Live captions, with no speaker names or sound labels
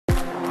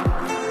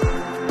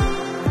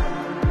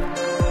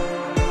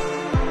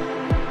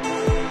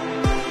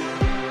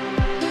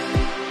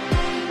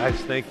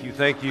guys. Thank you.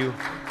 Thank you.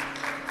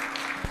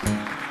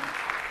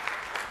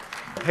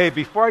 Hey,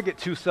 before I get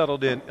too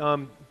settled in,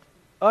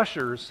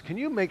 ushers, can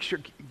you make sure,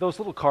 those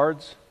little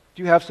cards,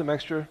 do you have some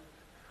extra?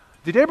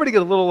 Did everybody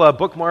get a little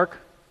bookmark?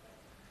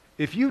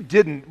 If you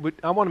didn't,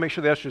 I want to make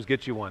sure the ushers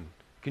get you one.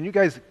 Can you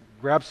guys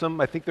grab some?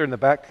 I think they're in the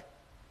back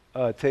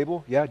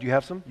table. Yeah, do you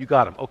have some? You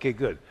got them. Okay,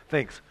 good.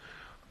 Thanks.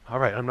 All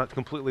right, I'm not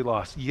completely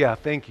lost. Yeah,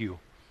 thank you.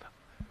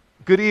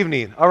 Good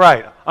evening. All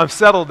right, I'm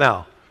settled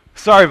now.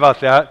 Sorry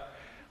about that.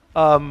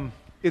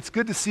 It's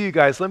good to see you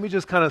guys. Let me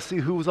just kind of see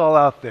who's all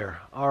out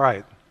there. All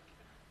right,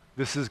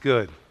 this is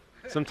good.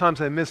 Sometimes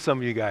I miss some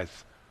of you guys.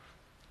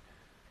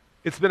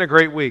 It's been a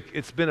great week.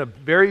 It's been a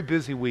very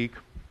busy week.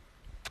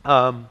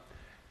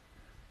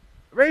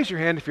 Raise your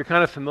hand if you're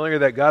kind of familiar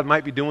that God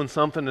might be doing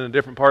something in a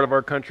different part of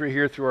our country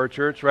here through our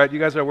church, right? You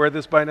guys are aware of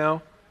this by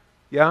now?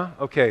 Yeah?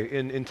 Okay.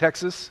 In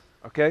Texas?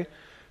 Okay.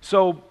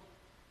 So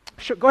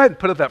go ahead and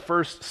put up that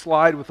first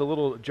slide with a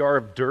little jar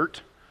of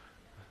dirt.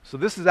 So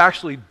this is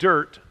actually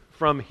dirt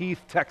from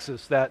Heath,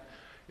 Texas, that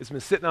has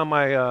been sitting on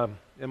my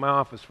in my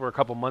office for a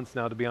couple months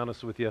now, to be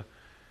honest with you.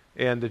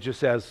 And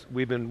just as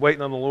we've been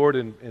waiting on the Lord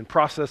and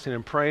processing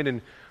and praying,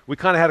 and we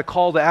kind of had a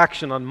call to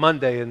action on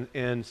Monday,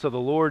 and so the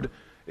Lord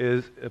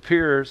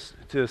appears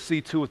to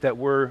see to it that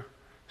we're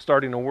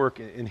starting to work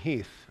in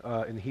Heath,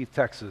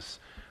 Texas,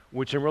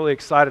 which I'm really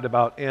excited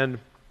about. And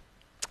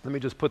let me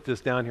just put this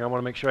down here. I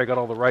want to make sure I got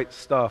all the right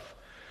stuff.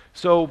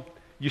 So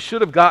you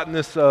should have gotten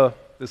this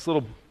this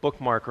little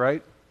bookmark,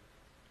 right?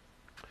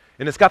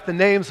 And it's got the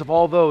names of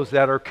all those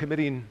that are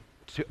committing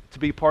to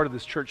be part of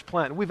this church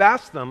plant. And we've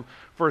asked them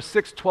for a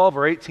 6, 12,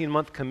 or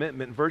 18-month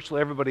commitment.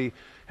 Virtually everybody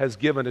has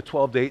given a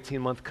 12 to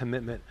 18-month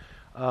commitment.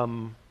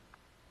 And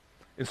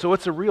so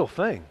it's a real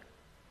thing.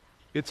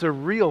 It's a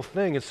real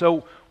thing. And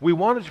so we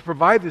wanted to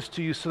provide this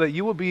to you so that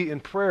you will be in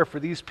prayer for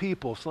these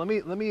people. So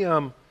let me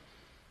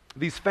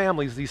these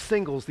families, these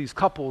singles, these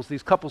couples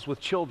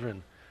with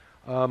children.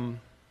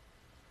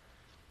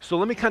 So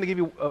let me kind of give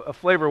you a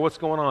flavor of what's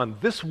going on.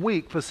 This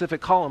week,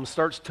 Pacific Column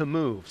starts to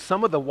move.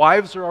 Some of the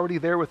wives are already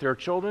there with their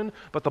children,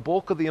 but the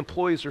bulk of the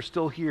employees are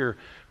still here.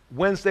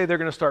 Wednesday, they're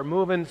going to start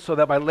moving so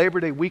that by Labor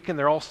Day weekend,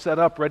 they're all set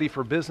up, ready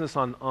for business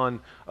on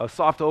a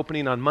soft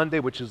opening on Monday,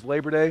 which is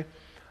Labor Day.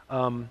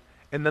 And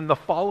then the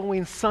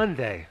following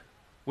Sunday,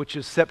 which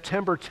is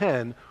September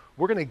 10,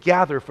 we're going to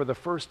gather for the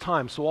first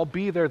time. So I'll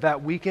be there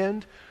that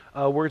weekend.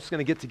 We're just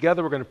going to get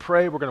together. We're going to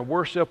pray. We're going to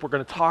worship. We're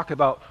going to talk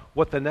about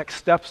what the next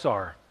steps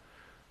are.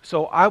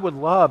 So I would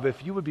love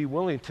if you would be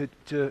willing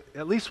to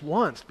at least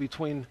once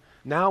between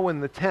now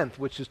and the 10th,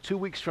 which is 2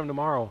 weeks from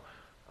tomorrow,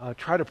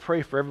 try to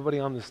pray for everybody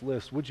on this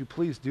list. Would you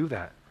please do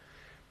that?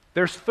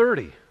 There's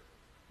 30.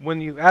 When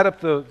you add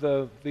up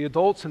the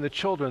adults and the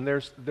children,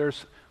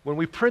 there's when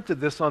we printed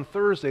this on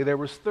Thursday, there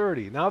was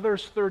 30. Now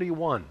there's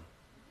 31.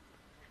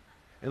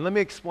 And let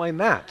me explain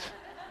that.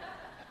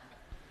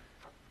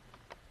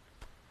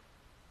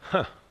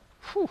 Huh.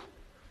 Whew.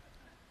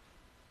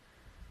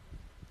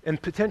 And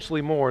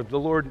potentially more. The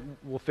Lord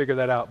will figure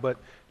that out. But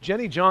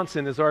Jenny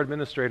Johnson is our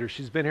administrator.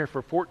 She's been here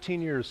for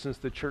 14 years since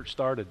the church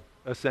started,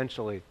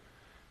 essentially.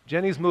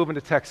 Jenny's moving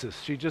to Texas.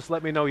 She just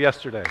let me know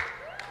yesterday.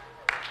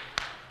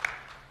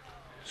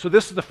 So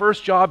this is the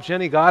first job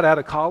Jenny got out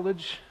of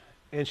college,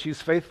 and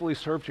she's faithfully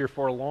served here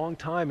for a long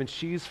time, and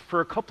she's,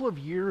 for a couple of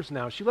years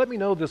now, she let me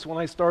know this when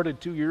I started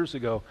 2 years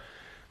ago,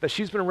 that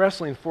she's been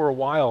wrestling for a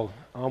while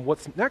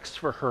what's next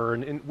for her,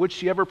 and would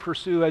she ever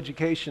pursue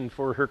education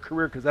for her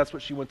career, because that's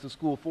what she went to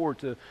school for,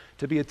 to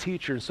be a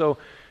teacher. So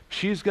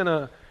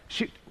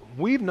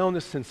we've known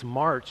this since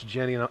March,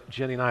 Jenny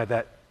and I,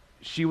 that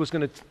she was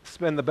going to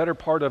spend the better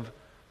part of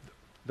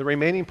the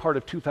remaining part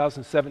of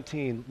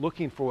 2017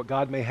 looking for what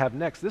God may have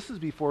next. This is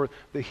before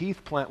the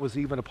Heath plant was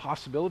even a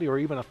possibility or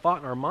even a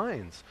thought in our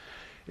minds.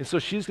 And so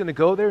she's going to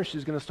go there, and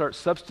she's going to start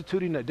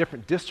substituting at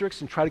different districts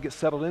and try to get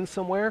settled in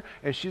somewhere,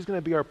 and she's going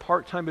to be our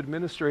part-time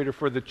administrator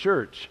for the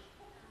church.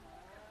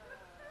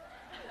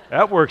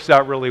 That works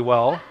out really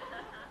well.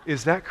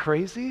 Is that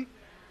crazy?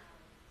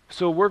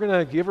 So we're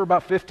going to give her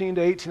about 15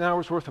 to 18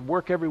 hours worth of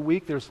work every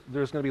week. There's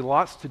going to be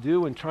lots to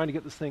do in trying to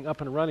get this thing up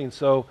and running.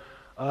 So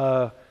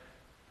I'll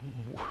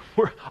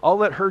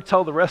let her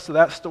tell the rest of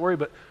that story,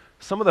 but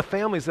some of the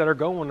families that are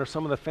going are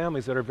some of the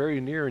families that are very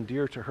near and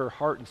dear to her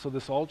heart, and so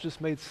this all just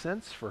made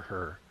sense for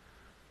her.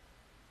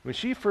 When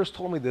she first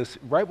told me this,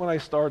 right when I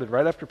started,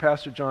 right after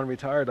Pastor John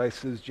retired, I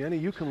says, Jenny,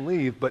 you can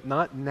leave, but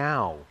not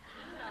now.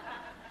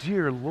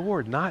 Dear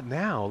Lord, not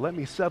now. Let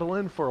me settle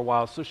in for a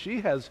while. So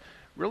she has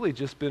really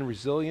just been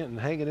resilient and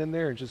hanging in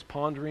there and just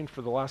pondering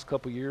for the last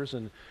couple years,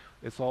 and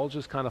it's all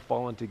just kind of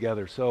fallen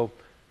together. So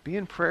be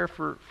in prayer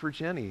for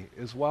Jenny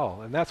as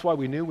well. And that's why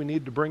we knew we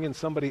needed to bring in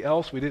somebody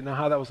else. We didn't know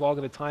how that was all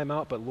going to time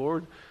out, but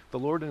the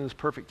Lord in his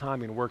perfect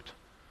timing worked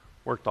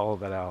all of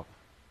that out.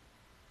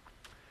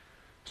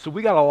 So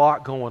we got a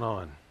lot going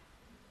on.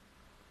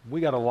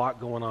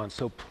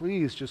 So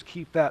please just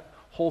keep that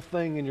whole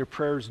thing in your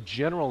prayers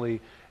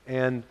generally,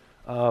 and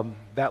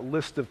that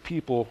list of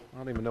people, I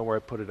don't even know where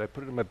I put it. I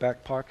put it in my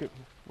back pocket.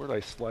 Where did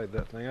I slide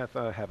that thing? I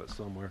thought I have it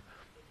somewhere.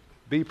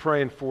 Be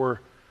praying for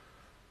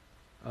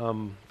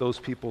those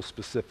people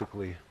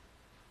specifically.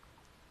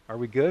 Are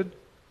we good?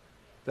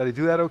 Did I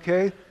do that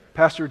okay?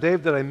 Pastor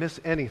Dave, did I miss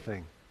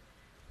anything?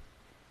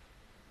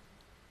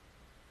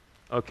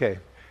 Okay.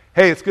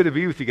 Hey, it's good to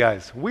be with you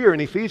guys. We are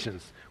in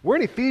Ephesians. We're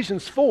in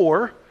Ephesians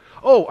 4.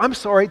 Oh, I'm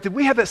sorry. Did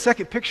we have that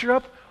second picture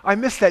up? I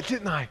missed that,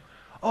 didn't I?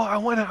 Oh, I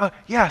want to,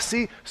 yeah,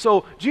 see?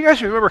 So, do you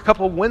guys remember a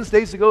couple of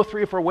Wednesdays ago,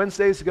 3 or 4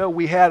 Wednesdays ago,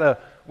 we had a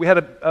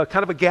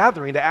kind of a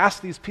gathering to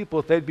ask these people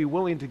if they'd be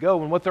willing to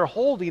go, and what they're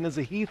holding is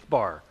a Heath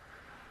bar.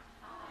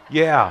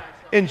 Yeah.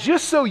 And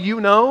just so you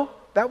know,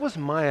 that was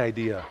my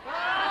idea.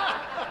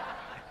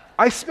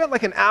 I spent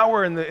like an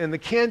hour in the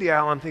candy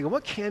aisle. I'm thinking,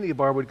 what candy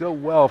bar would go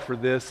well for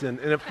this? And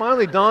it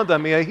finally dawned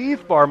on me, a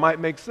Heath bar might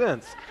make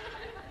sense.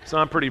 So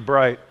I'm pretty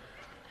bright.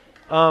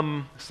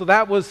 So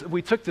that was,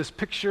 we took this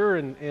picture,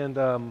 and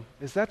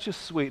is that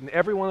just sweet? And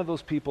every one of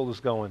those people is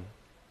going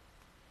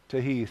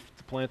to Heath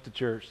to plant the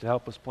church, to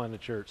help us plant the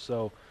church.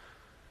 So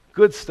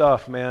good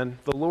stuff, man.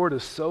 The Lord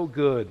is so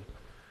good.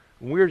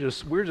 We're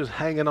just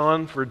hanging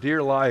on for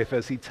dear life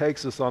as He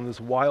takes us on this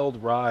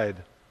wild ride.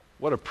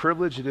 What a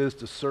privilege it is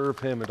to serve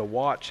Him and to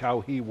watch how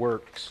He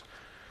works.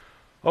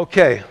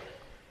 Okay.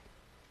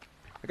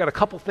 I got a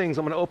couple things.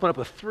 I'm going to open up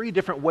with 3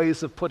 different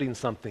ways of putting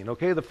something,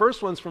 okay? The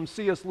first one's from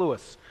C.S.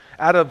 Lewis,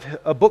 out of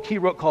a book he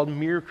wrote called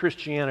Mere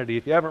Christianity.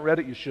 If you haven't read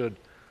it, you should.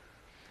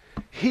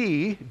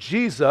 He,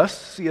 Jesus,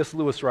 C.S.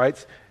 Lewis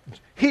writes,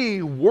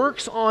 He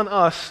works on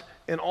us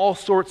in all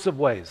sorts of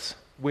ways.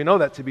 We know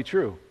that to be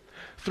true.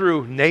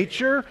 Through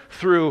nature,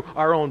 through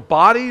our own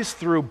bodies,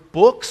 through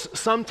books,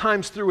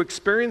 sometimes through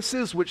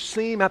experiences which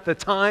seem at the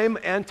time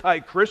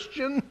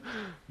anti-Christian.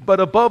 But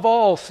above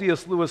all,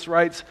 C.S. Lewis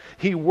writes,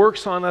 He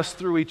works on us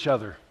through each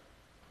other.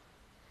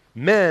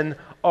 Men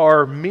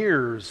are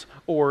mirrors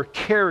or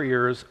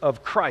carriers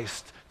of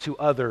Christ to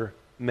other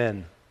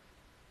men.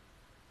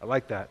 I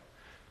like that.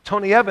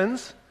 Tony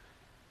Evans,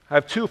 I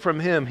have 2 from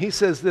him. He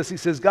says this, he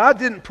says, God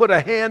didn't put a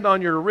hand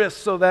on your wrist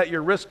so that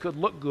your wrist could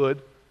look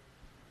good.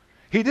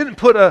 He didn't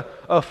put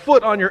a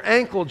foot on your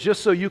ankle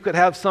just so you could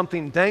have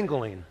something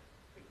dangling.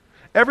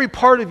 Every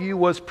part of you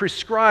was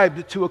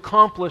prescribed to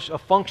accomplish a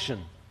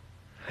function.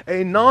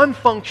 A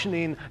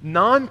non-functioning,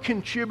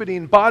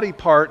 non-contributing body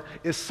part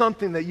is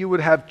something that you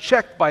would have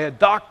checked by a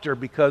doctor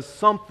because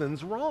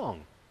something's wrong.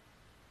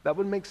 That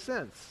would make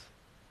sense.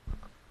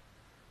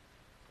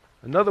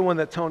 Another one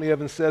that Tony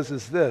Evans says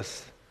is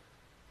this.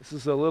 This is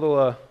it's a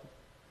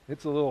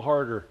little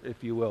harder,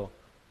 if you will.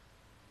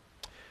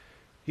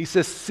 He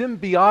says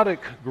symbiotic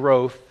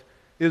growth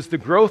is the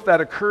growth that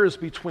occurs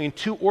between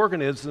 2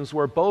 organisms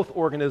where both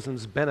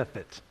organisms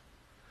benefit.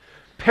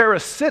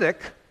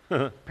 Parasitic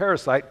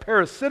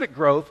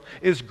growth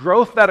is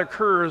growth that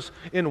occurs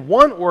in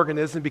one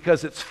organism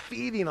because it's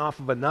feeding off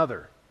of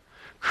another.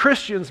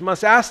 Christians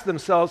must ask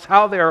themselves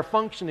how they are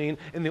functioning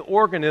in the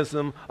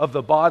organism of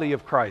the body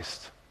of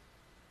Christ.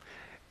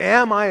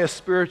 Am I a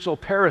spiritual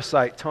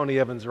parasite, Tony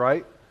Evans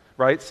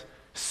writes?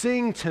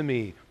 Sing to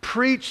me,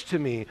 preach to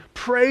me,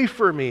 pray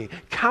for me,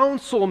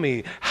 counsel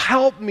me,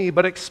 help me,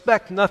 but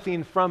expect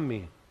nothing from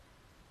me.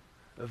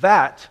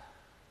 That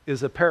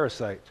is a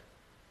parasite.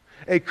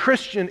 A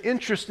Christian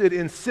interested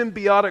in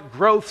symbiotic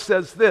growth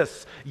says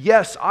this,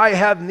 yes, I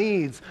have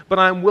needs, but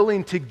I'm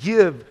willing to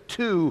give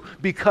too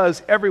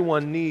because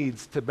everyone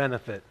needs to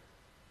benefit.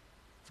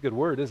 It's a good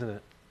word, isn't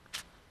it?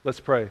 Let's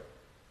pray.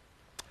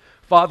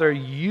 Father,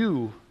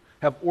 you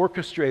have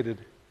orchestrated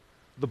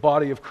the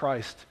body of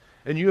Christ,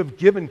 and you have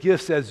given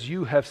gifts as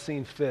you have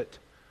seen fit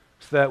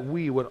so that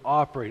we would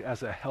operate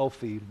as a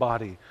healthy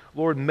body.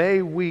 Lord,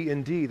 may we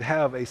indeed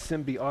have a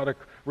symbiotic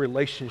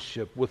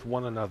relationship with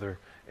one another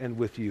and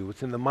with you.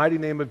 It's in the mighty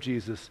name of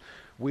Jesus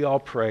we all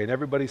pray. And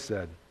everybody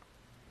said,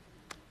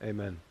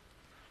 amen.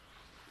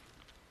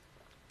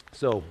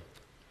 So,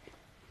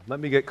 let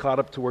me get caught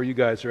up to where you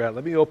guys are at.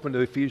 Let me open to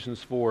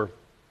Ephesians 4.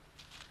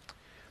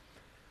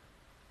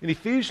 In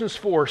Ephesians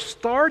 4,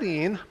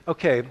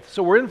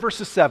 so we're in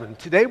verses 7.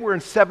 Today we're in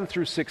 7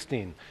 through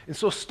 16. And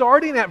so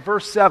starting at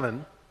verse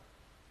 7,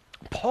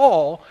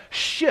 Paul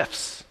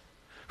shifts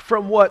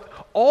from what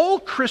all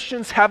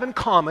Christians have in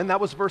common, that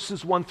was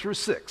verses 1 through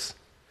 6,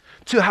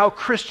 to how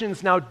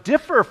Christians now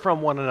differ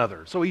from one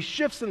another. So he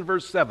shifts in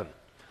verse 7.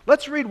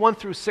 Let's read 1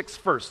 through 6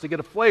 first to get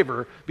a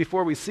flavor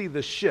before we see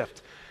this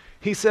shift.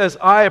 He says,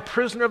 I, a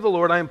prisoner of the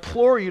Lord, I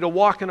implore you to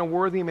walk in a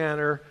worthy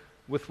manner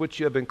with which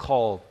you have been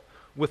called,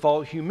 with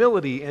all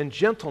humility and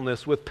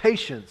gentleness, with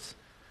patience,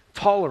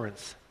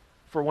 tolerance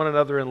for one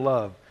another in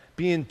love,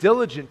 being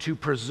diligent to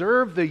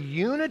preserve the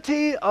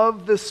unity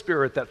of the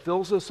Spirit that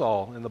fills us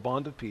all in the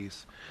bond of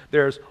peace.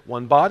 There's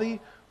one body,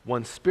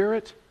 one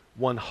Spirit,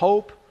 one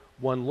hope,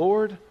 one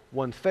Lord,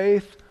 one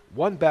faith,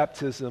 one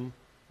baptism,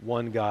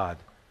 one God.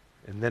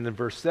 And then in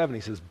verse 7 he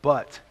says,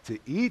 but to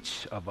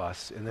each of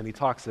us, and then he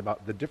talks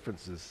about the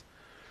differences.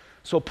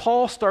 So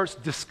Paul starts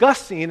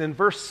discussing, in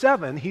verse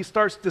 7, he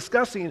starts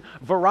discussing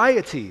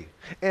variety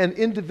and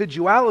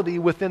individuality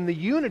within the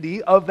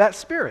unity of that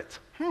Spirit.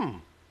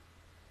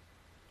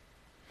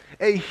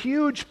 a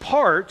huge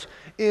part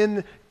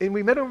in, and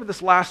we met over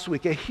this last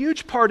week, a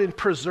huge part in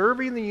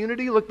preserving the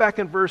unity. Look back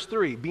in verse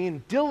 3,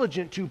 being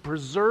diligent to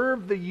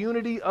preserve the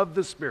unity of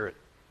the Spirit.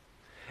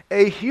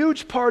 A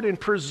huge part in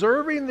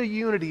preserving the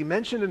unity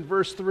mentioned in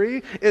verse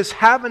 3 is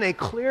having a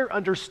clear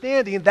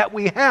understanding that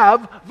we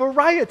have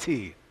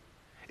variety.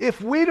 If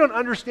we don't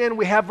understand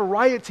we have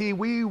variety,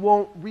 we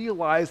won't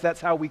realize that's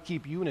how we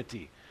keep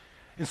unity.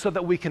 And so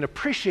that we can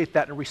appreciate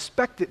that and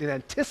respect it and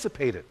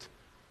anticipate it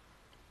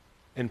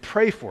and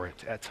pray for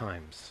it at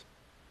times.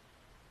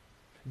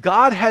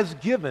 God has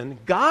given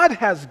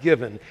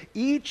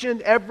each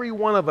and every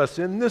one of us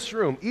in this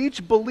room,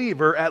 each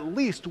believer, at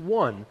least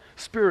one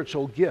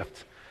spiritual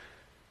gift.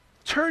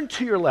 Turn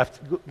to your left.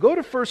 Go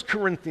to 1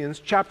 Corinthians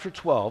chapter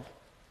 12,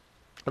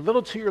 a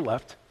little to your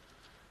left.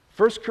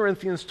 1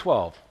 Corinthians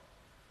 12,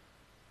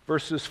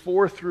 verses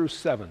 4 through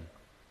 7.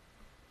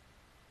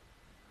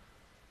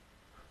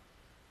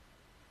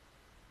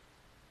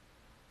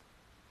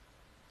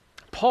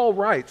 Paul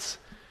writes,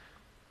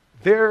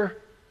 there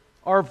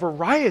are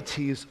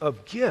varieties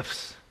of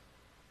gifts,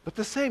 but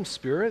the same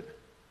Spirit.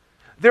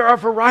 There are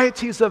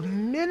varieties of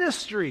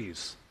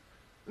ministries.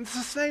 It's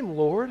the same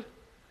Lord.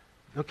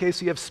 Okay,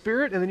 so you have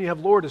Spirit and then you have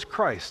Lord as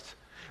Christ.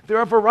 There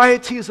are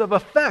varieties of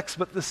effects,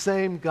 but the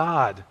same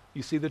God.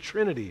 You see the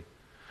Trinity,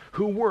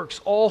 who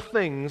works all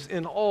things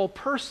in all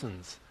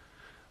persons.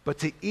 But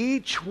to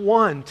each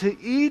one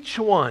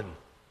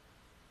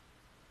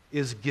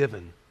is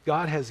given.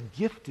 God has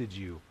gifted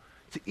you.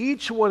 To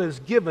each one is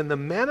given the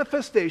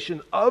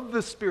manifestation of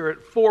the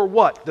Spirit for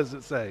what, does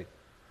it say?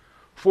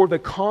 For the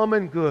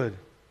common good.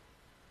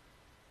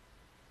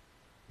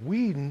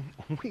 We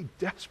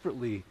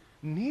desperately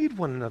need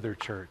one another,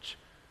 church.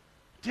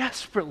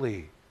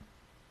 Desperately.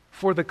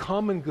 For the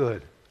common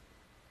good.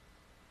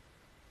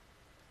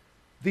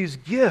 These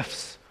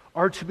gifts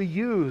are to be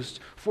used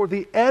for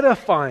the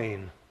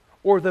edifying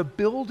or the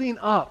building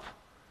up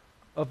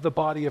of the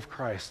body of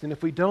Christ. And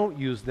if we don't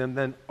use them,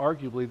 then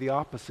arguably the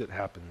opposite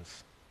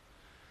happens.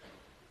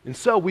 And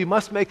so we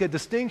must make a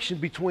distinction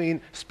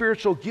between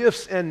spiritual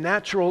gifts and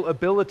natural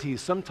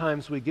abilities.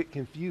 Sometimes we get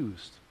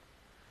confused.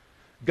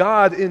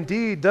 God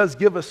indeed does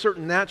give us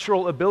certain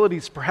natural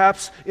abilities,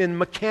 perhaps in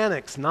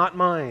mechanics, not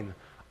mine.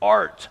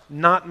 Art,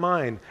 not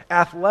mine.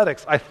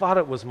 Athletics, I thought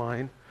it was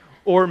mine.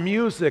 Or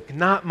music,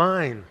 not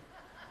mine.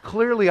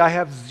 Clearly, I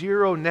have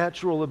zero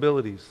natural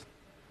abilities.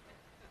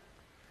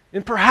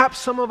 And perhaps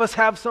some of us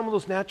have some of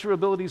those natural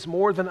abilities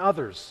more than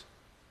others.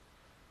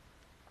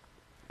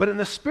 But in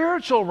the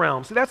spiritual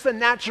realm, see, that's the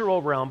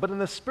natural realm, but in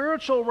the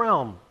spiritual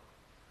realm,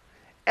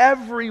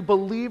 every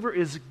believer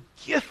is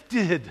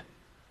gifted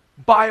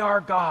by our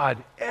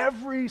God.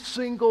 Every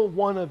single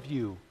one of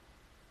you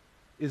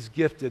is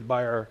gifted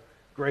by our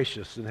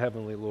gracious and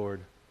heavenly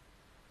Lord.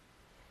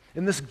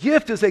 And this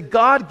gift is a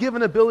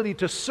God-given ability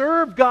to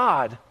serve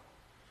God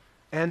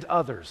and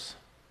others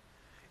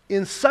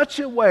in such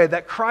a way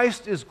that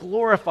Christ is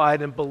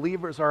glorified and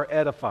believers are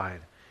edified.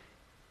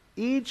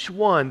 Each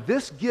one,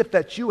 this gift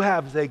that you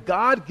have is a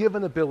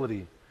God-given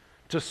ability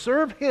to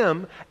serve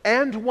Him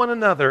and one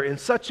another in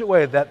such a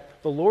way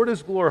that the Lord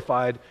is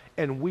glorified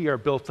and we are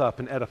built up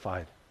and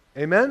edified.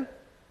 Amen?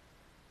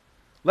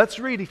 Let's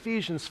read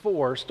Ephesians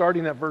 4,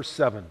 starting at verse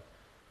 7.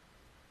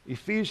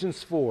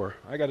 Ephesians 4.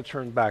 I got to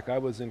turn back. I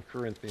was in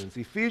Corinthians.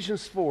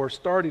 Ephesians 4,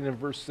 starting in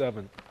verse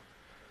 7.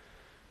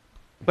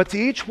 But to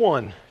each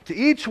one,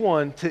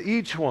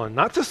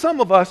 not to some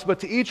of us, but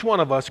to each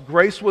one of us,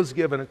 grace was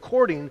given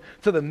according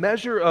to the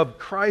measure of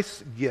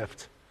Christ's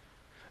gift.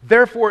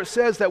 Therefore it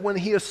says that when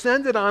He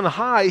ascended on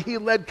high, He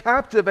led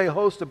captive a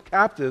host of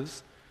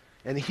captives,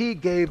 and He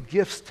gave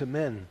gifts to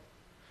men.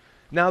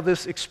 Now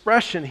this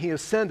expression, He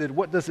ascended,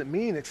 what does it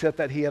mean except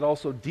that He had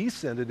also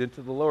descended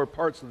into the lower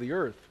parts of the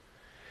earth?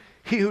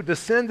 He who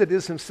descended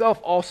is Himself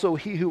also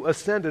He who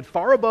ascended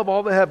far above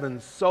all the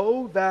heavens,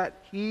 so that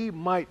He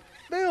might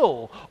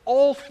fill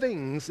all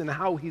things in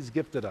how He's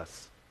gifted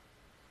us.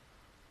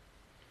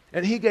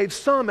 And He gave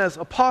some as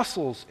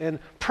apostles and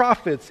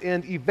prophets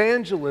and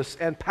evangelists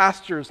and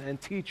pastors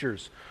and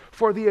teachers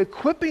for the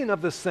equipping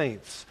of the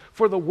saints,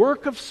 for the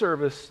work of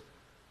service,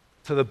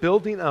 to the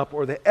building up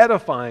or the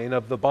edifying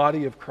of the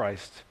body of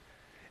Christ,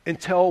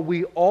 until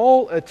we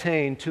all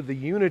attain to the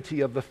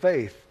unity of the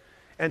faith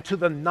and to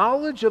the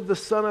knowledge of the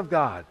Son of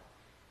God,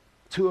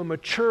 to a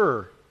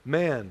mature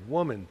man,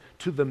 woman,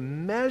 to the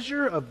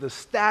measure of the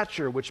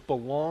stature which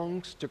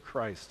belongs to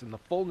Christ, in the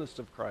fullness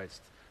of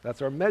Christ.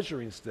 That's our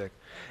measuring stick.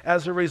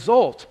 As a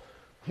result,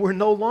 we're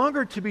no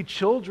longer to be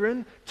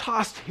children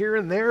tossed here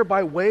and there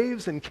by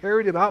waves and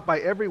carried about by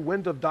every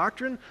wind of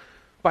doctrine,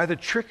 by the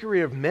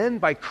trickery of men,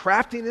 by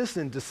craftiness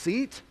and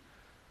deceit.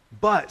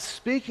 But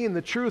speaking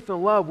the truth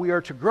in love, we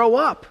are to grow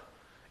up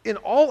in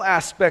all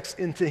aspects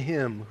into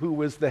Him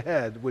who is the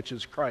head, which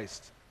is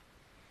Christ,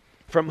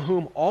 from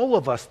whom all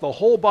of us, the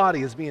whole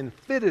body, is being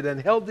fitted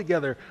and held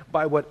together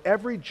by what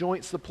every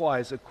joint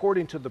supplies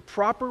according to the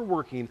proper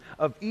working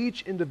of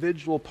each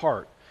individual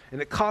part.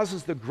 And it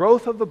causes the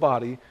growth of the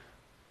body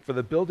for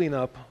the building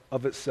up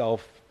of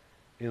itself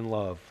in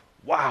love.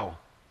 Wow,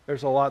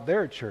 there's a lot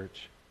there,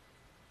 church.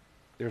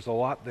 There's a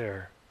lot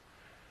there.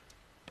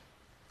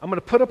 I'm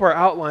going to put up our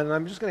outline, and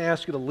I'm just going to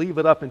ask you to leave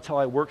it up until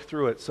I work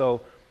through it.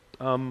 So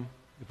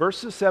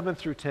verses 7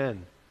 through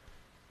 10,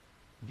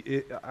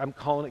 I'm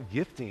calling it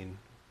gifting.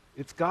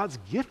 It's God's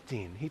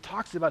gifting. He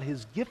talks about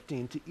his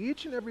gifting to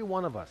each and every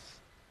one of us.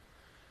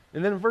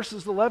 And then in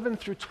verses 11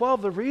 through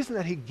 12, the reason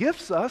that he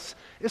gifts us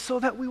is so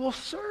that we will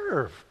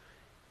serve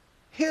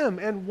him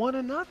and one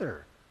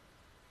another.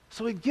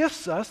 So he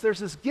gifts us, there's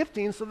this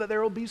gifting so that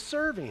there will be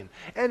serving.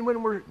 And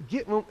when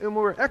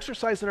we're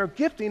exercising our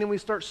gifting and we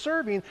start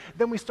serving,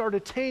 then we start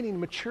attaining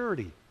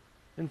maturity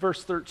in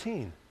verse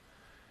 13.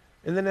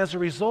 And then as a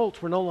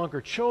result, we're no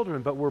longer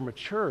children, but we're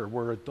mature,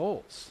 we're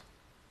adults.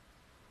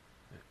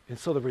 And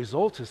so the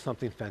result is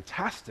something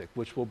fantastic,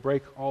 which will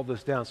break all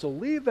this down. So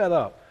leave that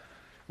up.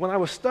 When I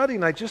was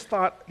studying, I just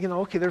thought,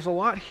 okay, there's a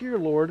lot here,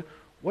 Lord.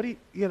 What do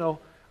you,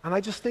 and I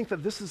just think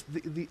that this is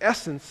the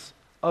essence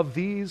of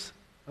these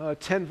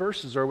 10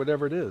 verses or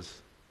whatever it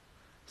is.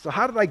 So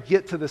how did I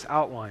get to this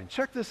outline?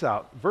 Check this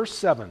out. Verse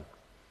 7.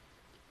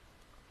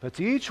 But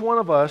to each one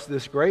of us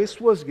this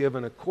grace was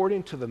given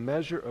according to the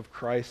measure of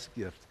Christ's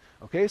gift.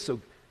 Okay, so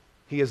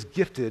he has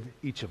gifted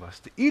each of us.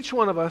 To each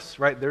one of us,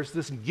 right, there's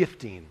this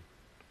gifting.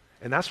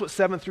 And that's what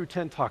 7 through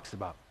 10 talks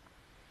about.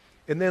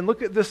 And then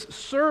look at this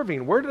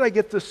serving. Where did I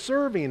get this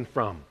serving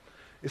from?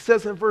 It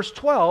says in verse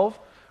 12,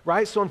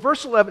 right? So in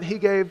verse 11, he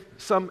gave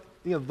some,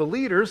 the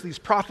leaders, these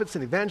prophets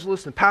and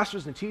evangelists and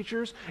pastors and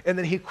teachers, and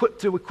then he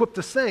equip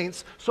the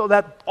saints so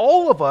that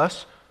all of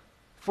us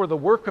for the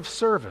work of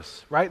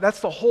service, right? That's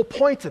the whole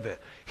point of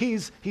it.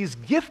 He's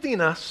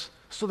gifting us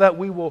so that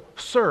we will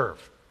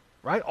serve,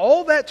 right?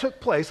 All that took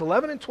place,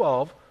 11 and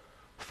 12,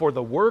 for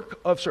the work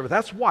of service.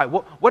 That's why.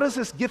 What is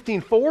this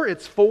gifting for?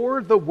 It's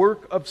for the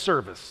work of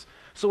service.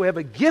 So we have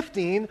a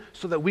gifting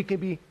so that we can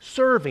be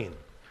serving.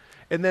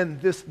 And then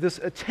this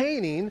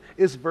attaining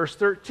is verse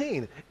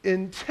 13.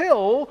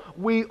 Until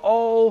we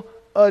all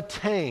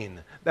attain.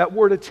 That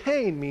word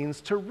attain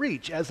means to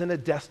reach, as in a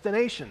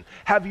destination.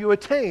 Have you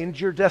attained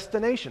your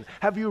destination?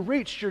 Have you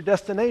reached your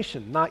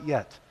destination? Not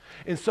yet.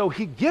 And so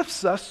he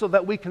gifts us so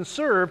that we can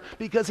serve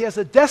because he has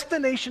a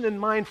destination in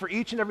mind for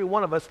each and every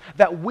one of us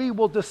that we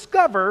will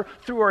discover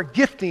through our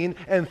gifting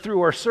and through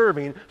our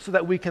serving so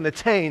that we can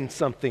attain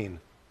something.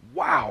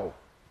 Wow!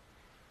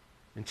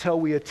 Until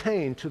we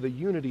attain to the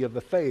unity of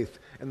the faith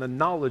and the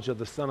knowledge of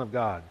the Son of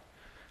God.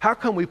 How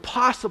can we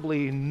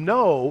possibly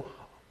know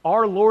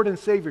our Lord and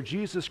Savior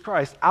Jesus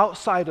Christ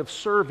outside of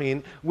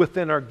serving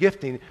within our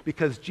gifting?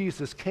 Because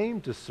Jesus came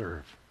to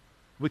serve.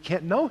 We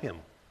can't know him.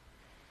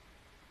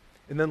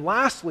 And then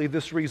lastly,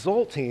 this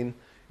resulting,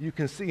 you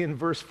can see in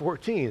verse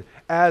 14,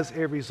 as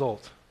a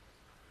result.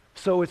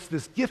 So it's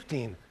this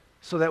gifting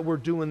so that we're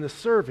doing this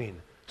serving,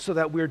 so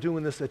that we're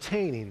doing this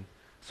attaining,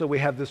 so we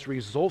have this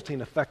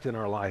resulting effect in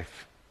our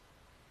life.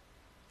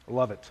 I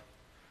love it.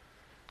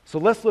 So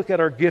let's look at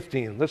our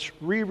gifting. Let's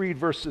reread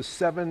verses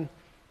 7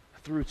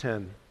 through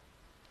 10.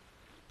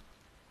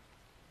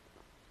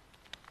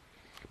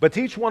 But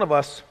to each one of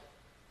us,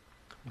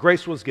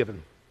 grace was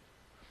given,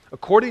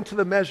 according to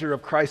the measure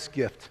of Christ's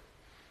gift.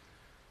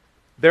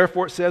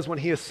 Therefore it says, when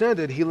he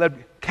ascended, he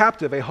led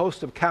captive a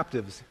host of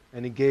captives,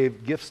 and he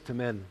gave gifts to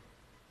men.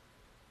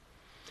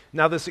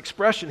 Now this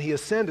expression, he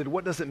ascended,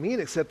 what does it mean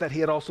except that he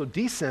had also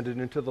descended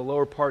into the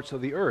lower parts of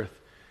the earth?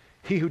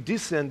 He who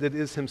descended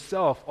is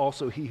himself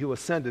also he who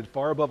ascended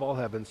far above all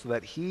heavens so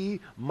that he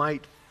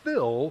might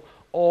fill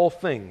all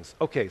things.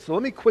 Okay, so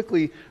let me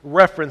quickly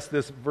reference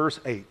this verse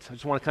 8. I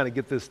just want to kind of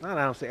get this, I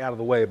don't say out of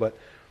the way, but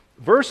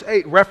verse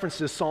 8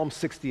 references Psalm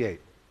 68,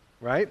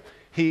 right?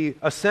 He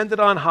ascended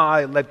on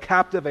high, led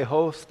captive a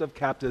host of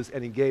captives,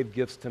 and he gave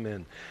gifts to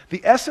men. The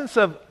essence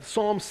of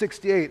Psalm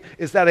 68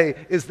 is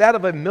that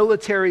of a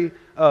military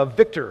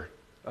victor,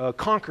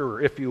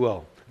 conqueror, if you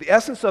will. The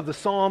essence of the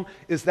psalm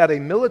is that a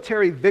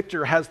military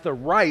victor has the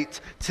right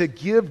to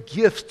give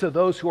gifts to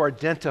those who are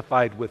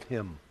identified with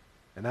him.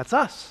 And that's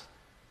us.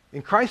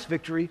 In Christ's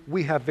victory,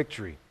 we have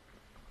victory.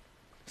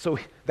 So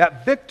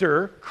that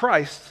victor,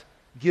 Christ,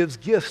 gives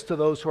gifts to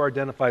those who are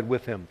identified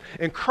with him.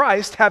 And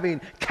Christ, having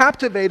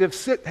captivated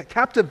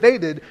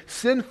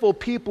sinful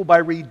people by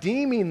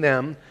redeeming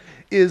them,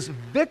 is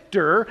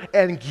victor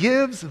and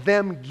gives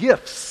them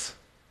gifts.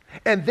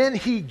 And then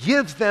he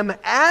gives them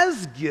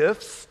as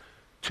gifts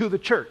to the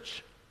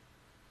church.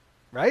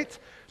 Right?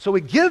 So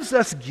he gives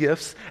us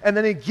gifts, and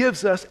then he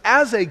gives us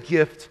as a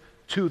gift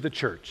to the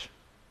church.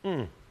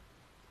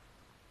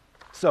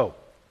 So,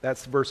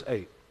 that's verse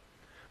 8.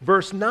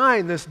 Verse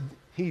 9,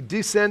 he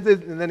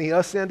descended and then he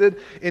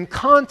ascended. In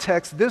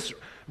context, this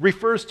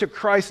refers to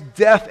Christ's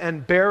death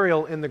and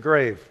burial in the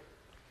grave.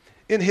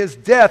 In his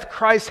death,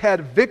 Christ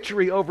had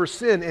victory over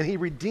sin, and he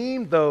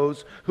redeemed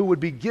those who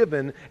would be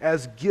given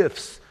as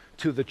gifts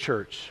to the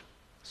church.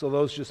 So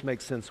those just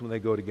make sense when they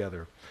go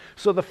together.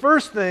 So the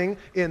first thing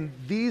in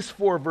these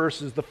 4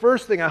 verses, the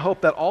first thing I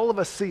hope that all of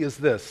us see is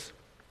this.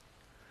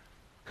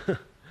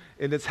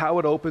 And it's how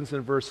it opens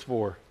in verse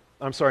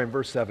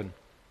 7.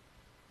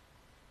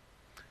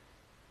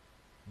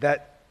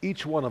 That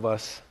each one of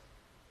us,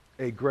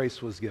 a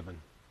grace was given.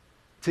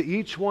 To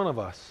each one of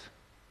us,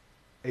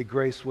 a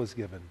grace was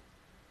given.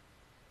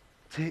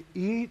 To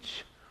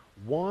each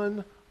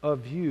one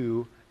of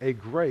you, a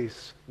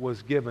grace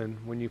was given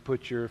when you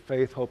put your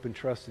faith, hope, and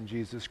trust in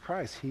Jesus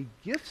Christ. He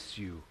gifts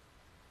you.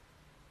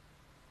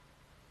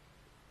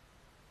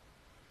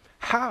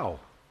 How?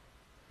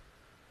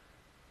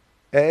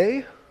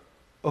 A,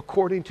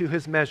 according to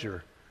his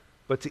measure.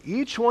 But to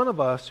each one of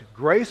us,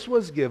 grace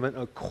was given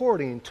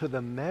according to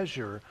the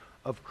measure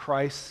of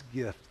Christ's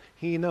gift.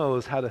 He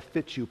knows how to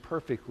fit you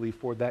perfectly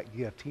for that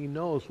gift. He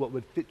knows what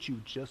would fit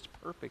you just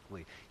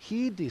perfectly.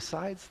 He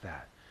decides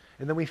that.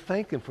 And then we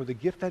thank him for the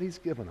gift that he's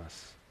given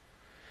us.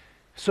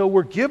 So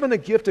we're given a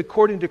gift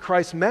according to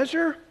Christ's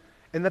measure,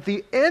 and at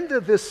the end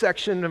of this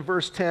section in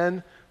verse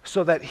 10,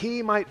 so that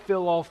he might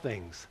fill all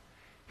things.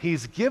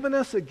 He's given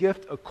us a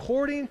gift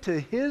according to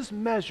his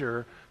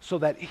measure so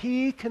that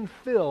he can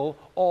fill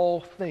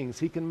all things.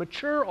 He can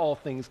mature all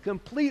things,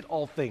 complete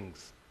all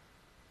things.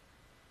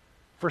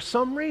 For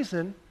some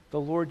reason, the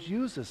Lord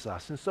uses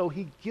us, and so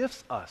he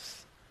gifts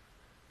us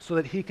so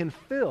that he can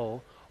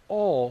fill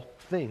all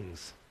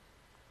things.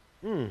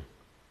 And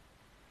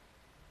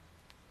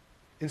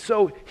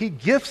so he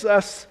gifts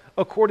us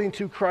according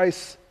to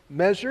Christ's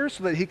measure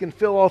so that he can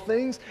fill all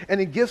things, and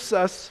he gifts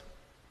us,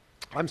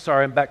 I'm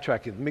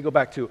backtracking. Let me go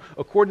back to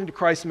according to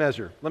Christ's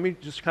measure. Let me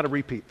just kind of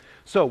repeat.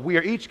 So we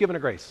are each given a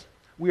grace.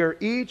 We are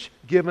each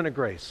given a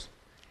grace.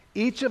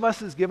 Each of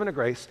us is given a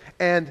grace,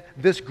 and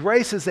this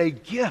grace is a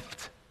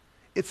gift.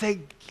 It's a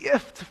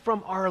gift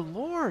from our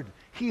Lord.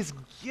 He's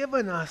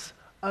given us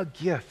a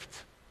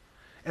gift,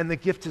 and the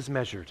gift is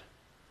measured.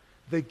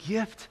 The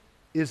gift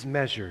is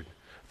measured.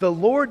 The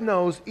Lord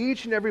knows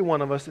each and every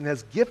one of us and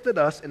has gifted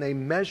us in a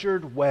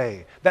measured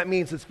way. That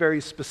means it's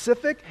very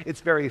specific,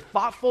 it's very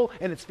thoughtful,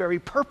 and it's very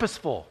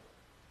purposeful.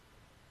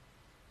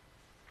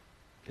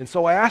 And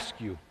so I ask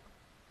you,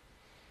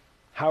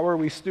 how are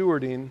we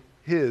stewarding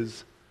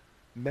his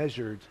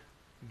measured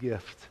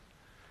gift?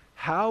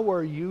 How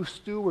are you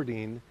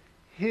stewarding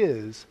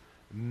his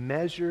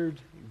measured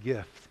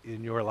gift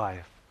in your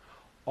life?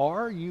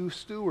 Are you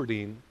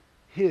stewarding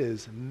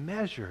his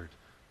measured,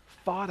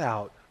 thought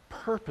out,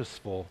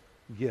 purposeful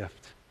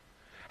gift?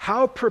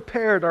 How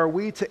prepared are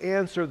we to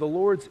answer the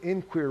Lord's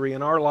inquiry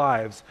in our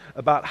lives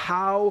about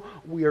how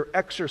we are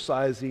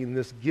exercising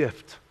this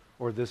gift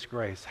or this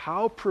grace?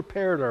 How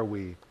prepared are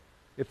we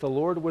if the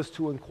Lord was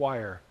to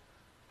inquire,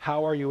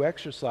 how are you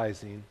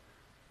exercising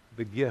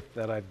the gift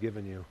that I've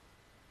given you?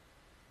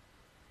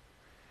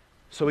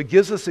 So he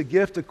gives us a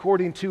gift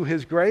according to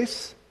his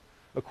grace,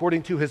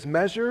 according to his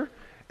measure,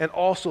 and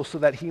also so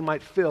that he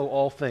might fill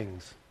all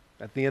things.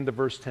 At the end of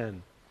verse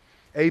 10.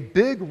 A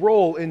big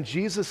role in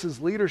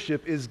Jesus'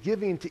 leadership is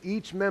giving to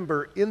each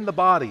member in the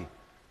body.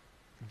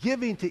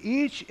 Giving to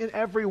each and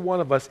every one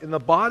of us in the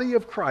body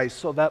of Christ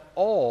so that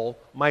all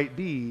might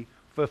be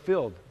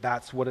fulfilled.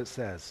 That's what it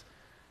says.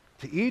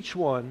 To each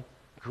one,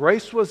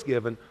 grace was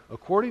given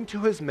according to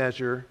his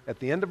measure at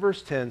the end of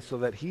verse 10 so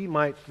that he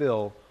might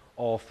fill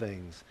all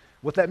things.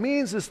 What that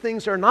means is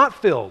things are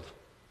not filled.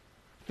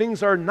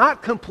 Things are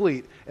not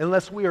complete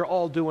unless we are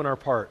all doing our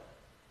part.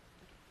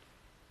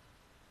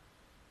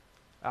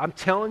 I'm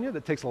telling you,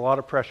 that takes a lot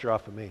of pressure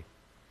off of me.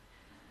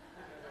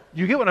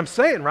 You get what I'm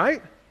saying,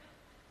 right?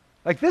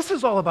 Like, this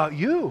is all about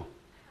you.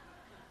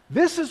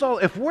 This is all,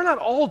 if we're not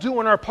all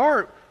doing our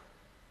part,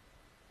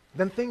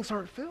 then things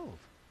aren't filled.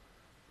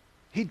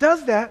 He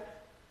does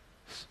that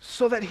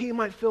so that he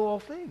might fill all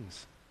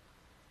things.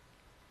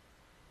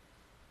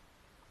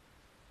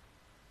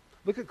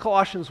 Look at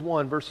Colossians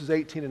 1, verses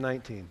 18 and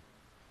 19.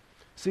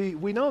 See,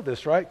 we know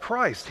this, right?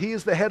 Christ, he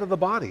is the head of the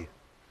body,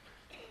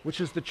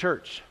 which is the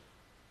church.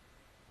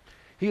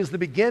 He is the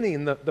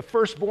beginning, the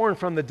firstborn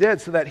from the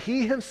dead, so that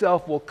he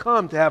himself will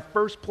come to have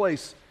first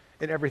place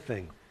in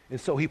everything.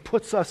 And so he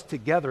puts us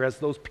together as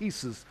those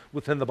pieces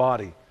within the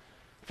body.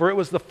 For it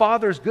was the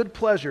Father's good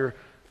pleasure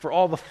for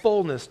all the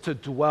fullness to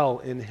dwell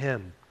in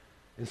him.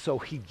 And so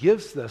he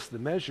gives us the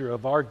measure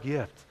of our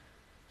gift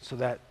so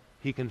that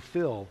he can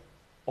fill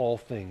all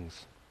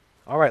things.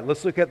 All right,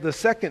 let's look at the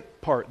second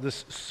part,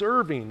 this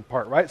serving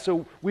part, right?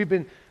 So we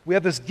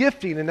have this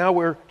gifting, and now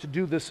we're to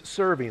do this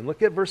serving.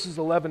 Look at verses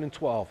 11 and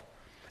 12.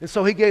 And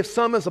so he gave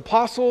some as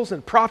apostles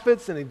and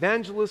prophets and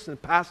evangelists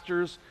and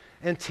pastors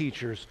and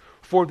teachers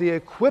for the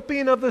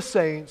equipping of the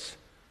saints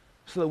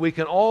so that we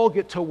can all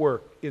get to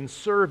work in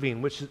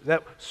serving, which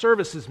that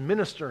service is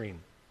ministering,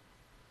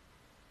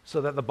 so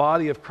that the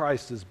body of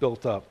Christ is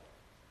built up.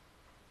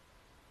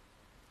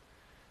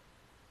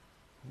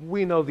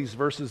 We know these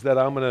verses that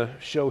I'm going to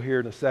show here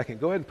in a second.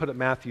 Go ahead and put up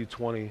Matthew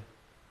 20.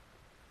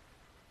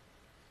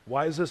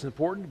 Why is this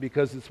important?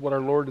 Because it's what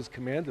our Lord has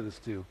commanded us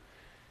to.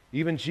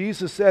 Even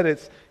Jesus said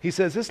it. He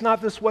says, it's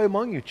not this way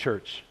among you,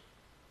 church,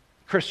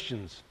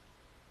 Christians.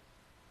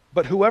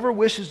 But whoever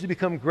wishes to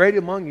become great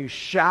among you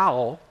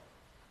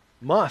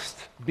must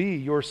be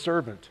your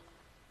servant.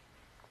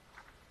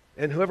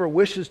 And whoever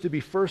wishes to be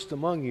first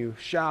among you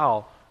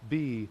shall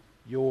be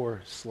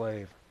your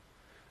slave.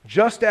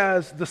 Just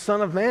as the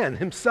Son of Man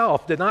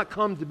himself did not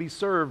come to be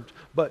served,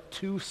 but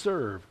to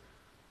serve,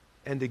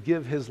 and to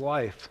give his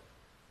life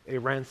a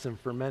ransom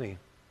for many.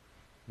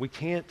 We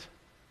can't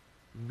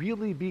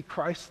really be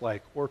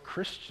Christ-like or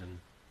Christian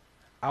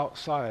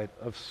outside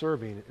of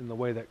serving in the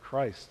way that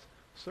Christ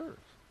serves.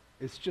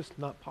 It's just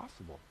not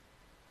possible.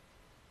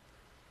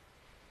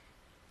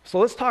 So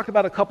let's talk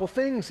about a couple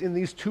things in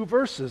these two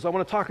verses. I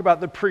want to talk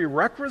about the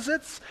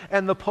prerequisites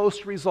and the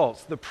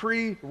post-results. The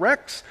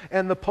prereqs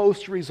and the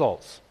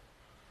post-results.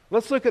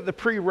 Let's look at the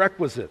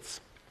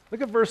prerequisites.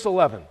 Look at verse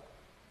 11.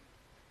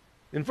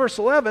 In verse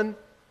 11,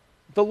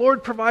 the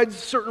Lord provides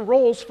certain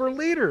roles for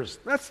leaders.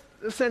 That's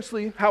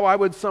essentially how I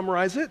would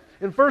summarize it.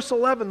 In verse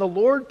 11, the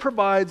Lord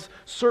provides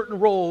certain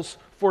roles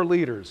for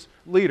leaders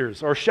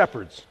or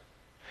shepherds.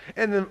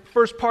 And in the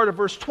first part of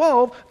verse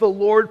 12, the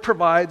Lord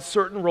provides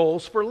certain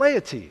roles for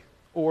laity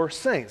or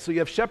saints. So you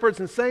have shepherds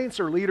and saints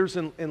or leaders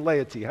and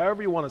laity,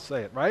 however you want to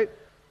say it, right?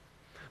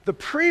 The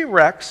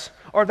prereqs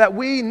are that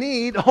we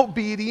need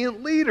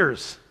obedient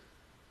leaders.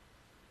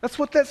 That's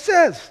what that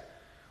says.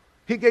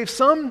 He gave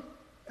some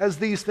as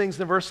these things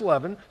in verse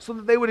 11 so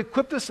that they would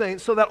equip the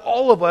saints so that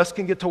all of us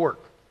can get to work.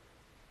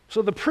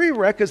 So the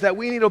prereq is that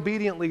we need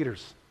obedient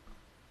leaders.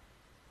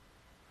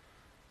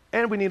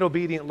 And we need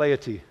obedient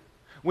laity.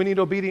 We need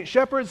obedient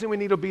shepherds and we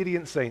need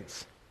obedient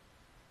saints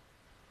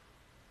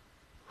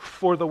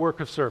for the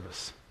work of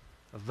service.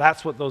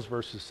 That's what those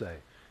verses say.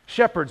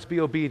 Shepherds, be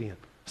obedient.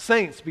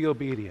 Saints, be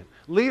obedient.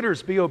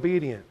 Leaders, be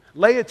obedient.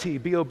 Laity,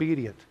 be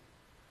obedient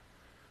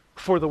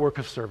for the work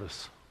of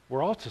service.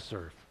 We're all to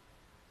serve.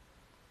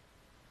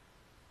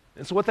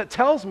 And so what that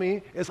tells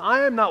me is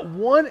I am not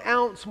 1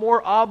 ounce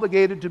more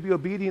obligated to be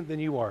obedient than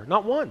you are.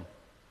 Not one.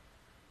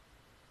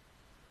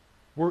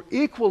 We're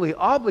equally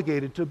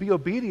obligated to be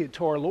obedient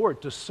to our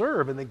Lord, to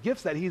serve in the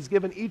gifts that He's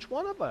given each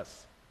one of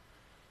us.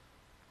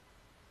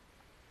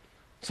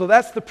 So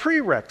that's the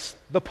prereqs.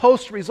 The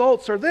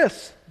post-results are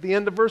this, the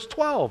end of verse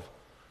 12.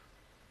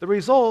 The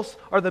results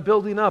are the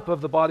building up of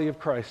the body of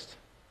Christ.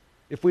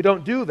 If we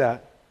don't do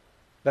that,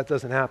 that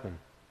doesn't happen.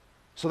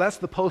 So that's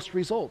the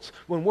post-results.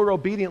 When we're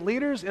obedient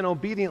leaders and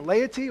obedient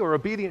laity or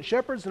obedient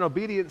shepherds and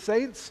obedient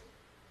saints,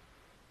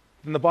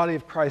 then the body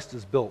of Christ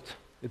is built.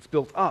 It's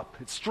built up.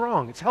 It's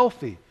strong. It's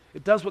healthy.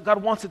 It does what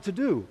God wants it to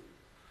do.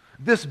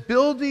 This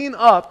building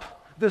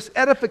up, this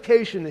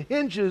edification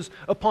hinges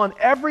upon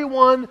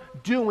everyone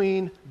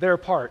doing their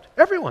part.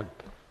 Everyone.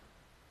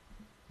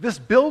 This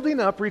building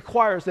up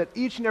requires that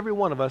each and every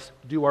one of us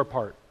do our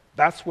part.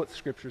 That's what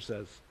Scripture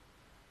says.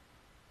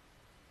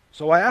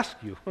 So I ask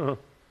you,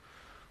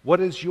 what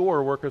is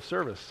your work of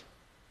service?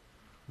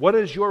 What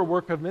is your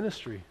work of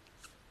ministry?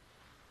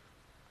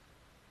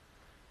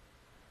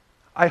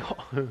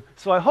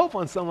 So I hope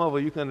on some level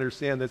you can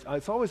understand this.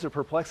 It's always a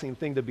perplexing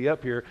thing to be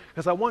up here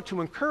because I want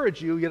to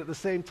encourage you, yet at the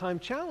same time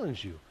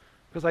challenge you,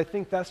 because I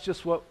think that's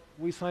just what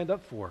we signed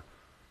up for,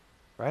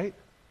 right?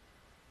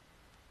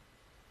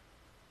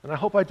 And I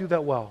hope I do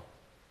that well.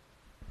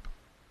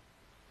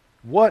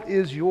 What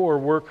is your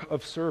work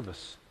of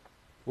service?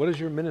 What is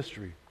your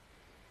ministry?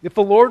 If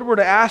the Lord were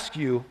to ask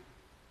you,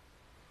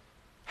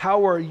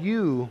 how are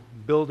you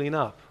building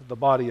up the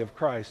body of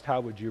Christ, how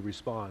would you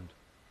respond?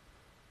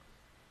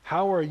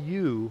 How are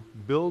you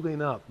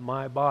building up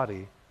my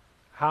body?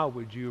 How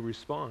would you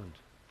respond?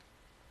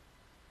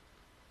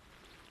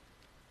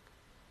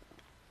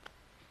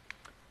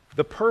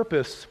 The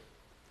purpose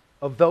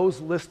of those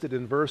listed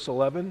in verse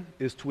 11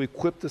 is to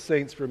equip the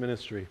saints for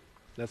ministry.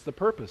 That's the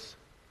purpose.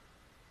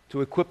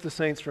 To equip the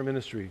saints for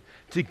ministry.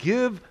 To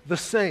give the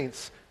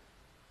saints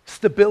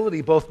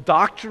stability both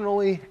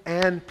doctrinally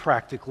and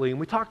practically. And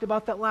we talked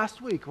about that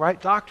last week,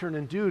 right? Doctrine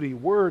and duty,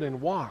 word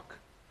and walk.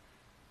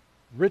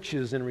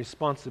 Riches and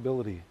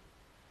responsibility.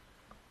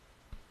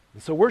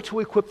 And so we're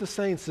to equip the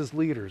saints as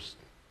leaders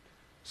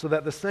so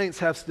that the saints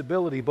have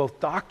stability both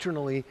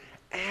doctrinally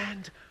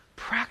and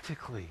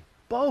practically.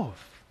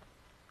 Both.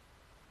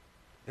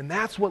 And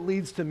that's what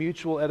leads to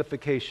mutual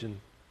edification,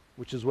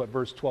 which is what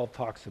verse 12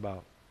 talks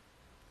about.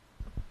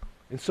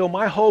 And so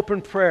my hope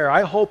and prayer,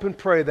 I hope and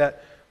pray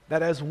that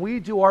as we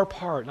do our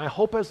part, and I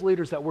hope as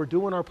leaders that we're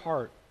doing our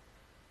part,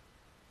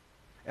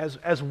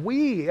 as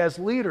we as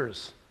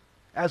leaders,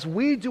 as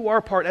we do our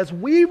part, as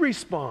we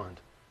respond,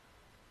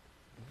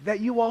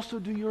 that you also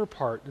do your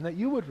part and that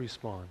you would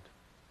respond.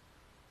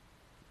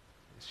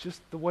 It's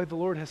just the way the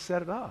Lord has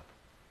set it up.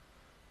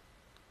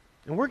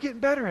 And we're getting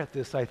better at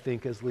this, I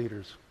think, as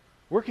leaders.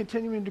 We're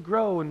continuing to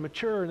grow and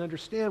mature and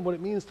understand what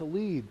it means to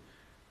lead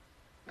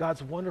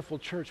God's wonderful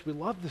church. We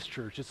love this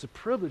church. It's a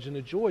privilege and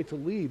a joy to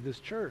lead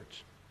this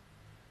church.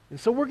 And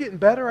so we're getting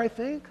better, I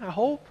think, I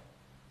hope.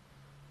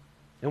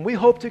 And we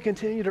hope to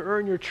continue to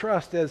earn your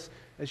trust as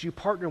you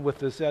partner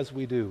with us as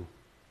we do.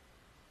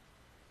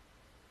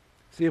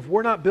 See, if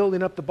we're not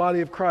building up the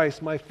body of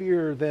Christ, my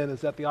fear then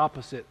is that the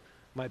opposite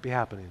might be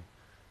happening,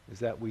 is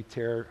that we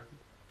tear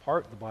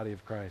apart the body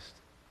of Christ.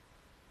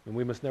 And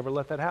we must never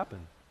let that happen.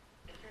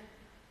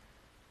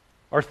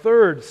 Our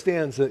third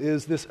stanza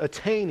is this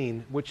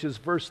attaining, which is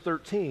verse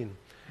 13.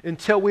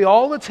 Until we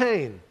all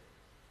attain,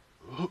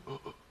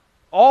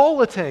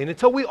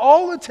 until we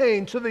all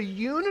attain to the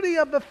unity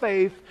of the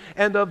faith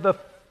and of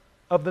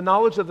the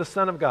knowledge of the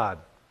Son of God.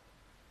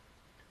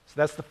 So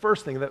that's the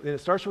first thing. And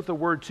it starts with the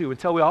word to.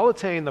 Until we all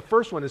attain, the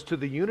first one is to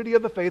the unity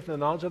of the faith and the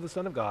knowledge of the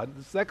Son of God.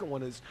 The second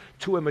one is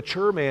to a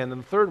mature man.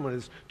 And the third one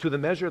is to the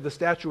measure of the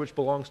stature which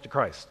belongs to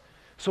Christ.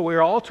 So we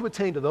are all to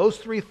attain to those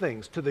three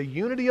things, to the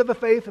unity of the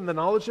faith and the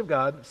knowledge of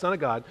God, Son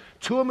of God,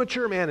 to a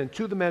mature man, and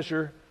to the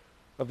measure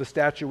of the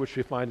stature which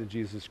we find in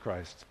Jesus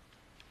Christ.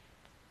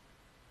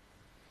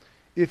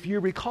 If you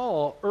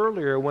recall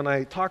earlier when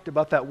I talked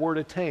about that word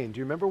attain, do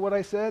you remember what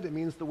I said? It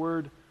means the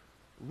word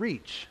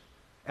reach,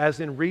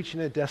 as in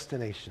reaching a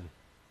destination.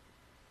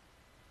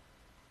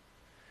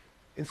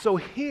 And so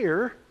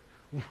here,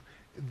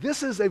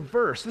 this is a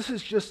verse. This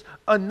is just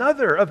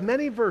another of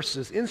many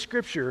verses in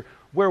Scripture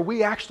where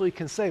we actually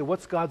can say,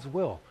 what's God's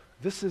will?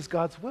 This is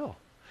God's will.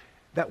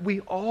 That we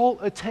all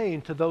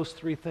attain to those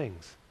three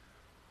things.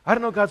 I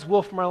don't know God's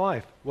will for my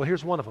life. Well,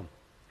 here's one of them.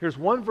 Here's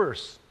one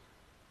verse.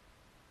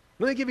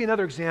 Let me give you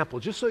another example,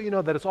 just so you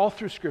know that it's all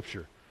through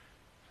Scripture.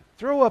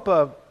 Throw up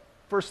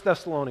 1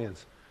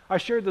 Thessalonians. I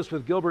shared this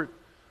with Gilbert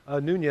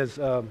Nunez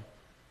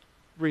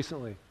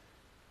recently.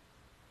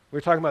 We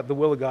were talking about the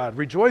will of God.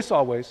 Rejoice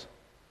always,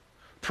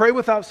 pray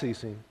without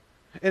ceasing,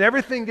 in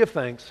everything give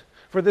thanks,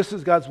 for this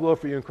is God's will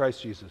for you in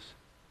Christ Jesus.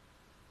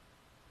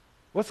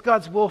 What's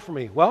God's will for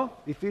me? Well,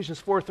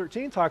 Ephesians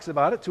 4:13 talks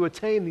about it, to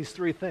attain these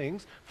three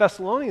things.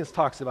 Thessalonians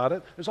talks about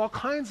it. There's all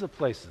kinds of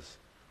places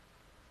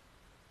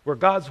where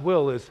God's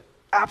will is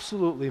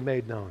absolutely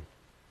made known.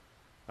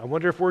 I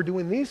wonder if we're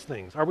doing these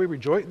things. Are we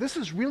rejoicing? This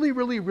is really,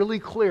 really, really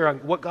clear on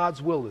what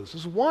God's will is.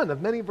 This is one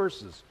of many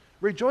verses.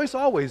 Rejoice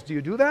always. Do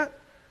you do that?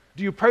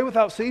 Do you pray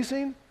without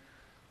ceasing?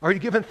 Are you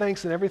giving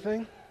thanks in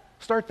everything?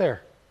 Start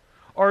there.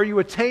 Are you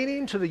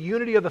attaining to the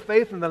unity of the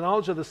faith and the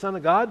knowledge of the Son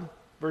of God?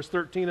 Verse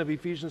 13 of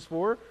Ephesians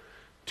 4.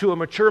 To a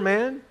mature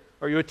man?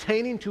 Are you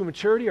attaining to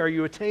maturity? Are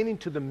you attaining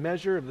to the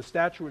measure of the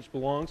stature which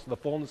belongs to the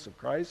fullness of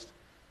Christ?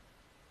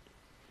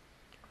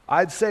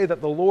 I'd say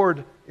that the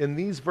Lord in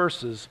these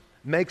verses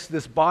makes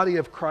this body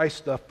of Christ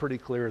stuff pretty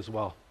clear as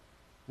well.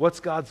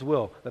 What's God's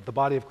will? That the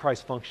body of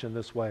Christ function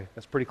this way.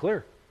 That's pretty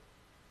clear.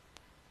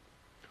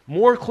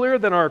 More clear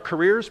than our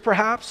careers,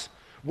 perhaps,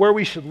 where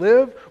we should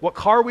live, what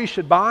car we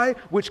should buy,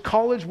 which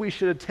college we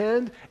should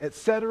attend,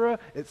 etc.,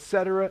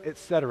 etc.,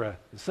 etc.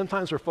 And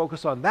sometimes we're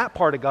focused on that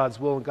part of God's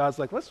will, and God's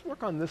like, let's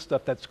work on this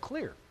stuff that's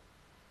clear.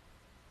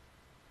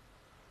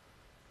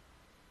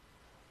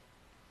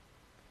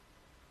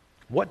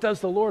 What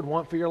does the Lord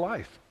want for your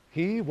life?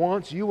 He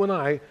wants you and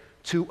I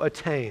to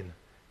attain.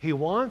 He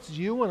wants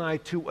you and I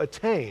to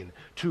attain,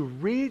 to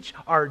reach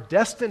our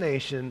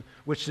destination,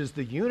 which is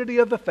the unity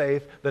of the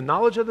faith, the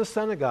knowledge of the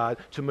Son of God,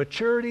 to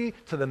maturity,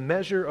 to the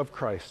measure of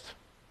Christ.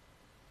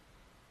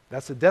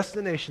 That's a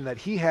destination that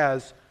He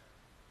has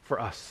for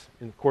us,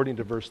 according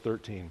to verse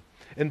 13.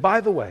 And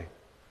by the way,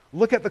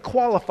 look at the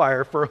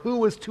qualifier for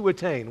who is to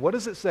attain. What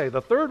does it say?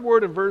 The third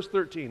word in verse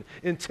 13.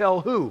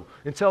 Until who?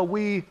 Until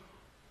we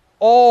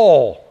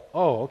all.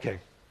 Oh,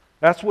 okay.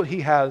 That's what He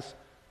has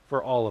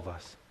for all of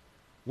us.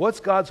 What's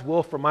God's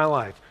will for my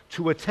life?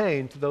 To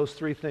attain to those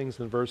three things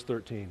in verse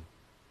 13.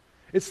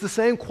 It's the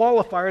same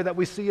qualifier that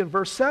we see in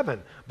verse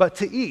 7. But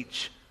to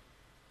each,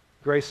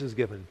 grace is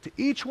given. To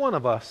each one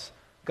of us,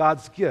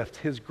 God's gift,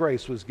 His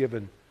grace was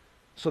given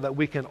so that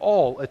we can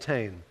all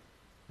attain.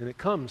 And it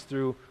comes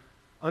through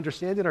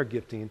understanding our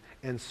gifting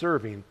and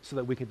serving so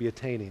that we can be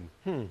attaining.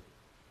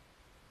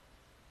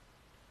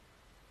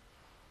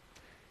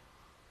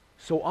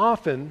 So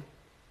often,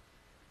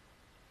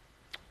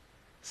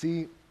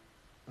 see,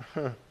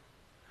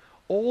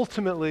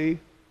 ultimately,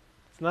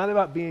 it's not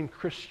about being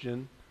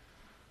Christian.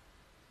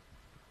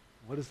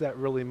 What does that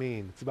really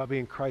mean? It's about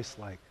being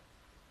Christ-like.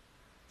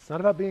 It's not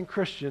about being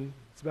Christian.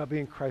 It's about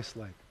being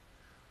Christ-like.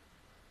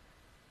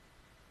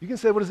 You can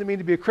say, what does it mean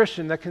to be a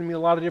Christian? That can mean a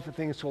lot of different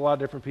things to a lot of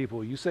different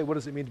people. You say, what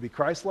does it mean to be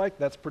Christ-like?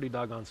 That's pretty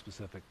doggone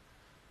specific.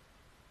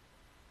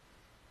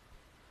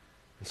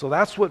 And so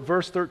that's what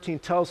verse 13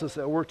 tells us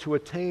that we're to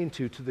attain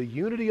to the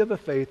unity of the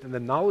faith and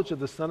the knowledge of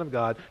the Son of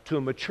God, to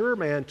a mature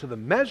man, to the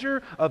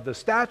measure of the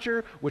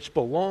stature which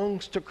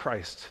belongs to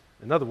Christ.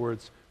 In other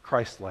words,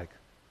 Christ-like.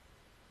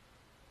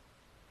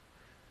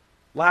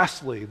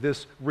 Lastly,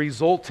 this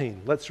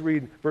resulting. Let's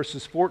read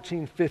verses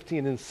 14,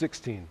 15, and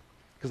 16,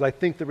 because I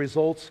think the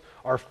results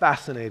are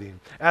fascinating.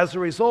 As a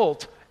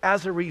result,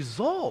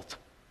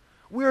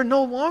 we are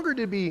no longer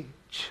to be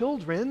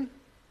children.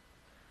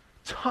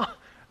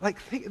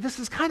 This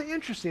is kind of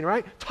interesting,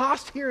 right?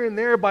 Tossed here and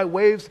there by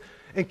waves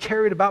and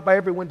carried about by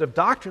every wind of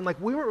doctrine. Like,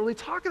 we weren't really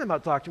talking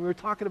about doctrine. We were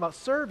talking about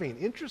serving.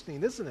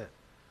 Interesting, isn't it?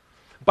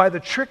 By the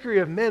trickery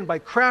of men, by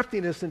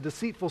craftiness and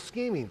deceitful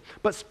scheming.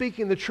 But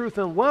speaking the truth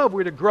in love,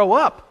 we're to grow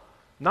up.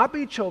 Not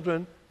be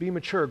children, be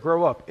mature,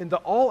 grow up into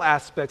all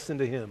aspects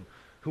into Him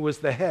who is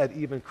the head,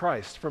 even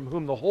Christ, from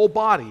whom the whole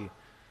body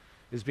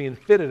is being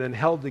fitted and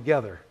held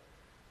together,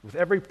 with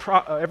every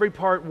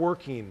part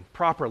working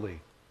properly.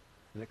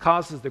 And it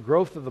causes the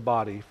growth of the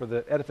body for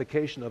the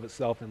edification of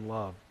itself in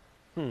love.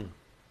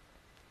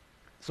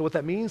 So what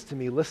that means to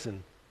me,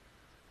 listen,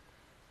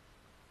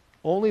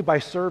 only by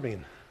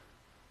serving,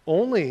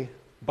 only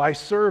by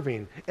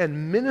serving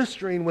and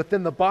ministering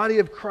within the body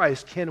of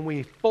Christ can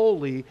we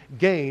fully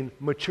gain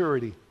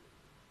maturity.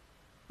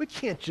 We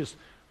can't just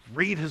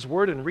read His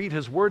Word and read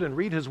His Word and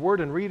read His Word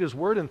and read His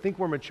Word and think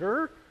we're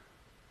mature.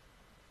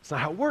 It's not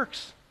how it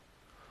works.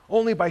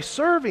 Only by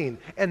serving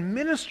and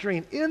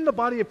ministering in the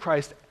body of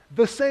Christ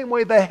the same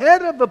way the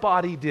head of the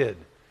body did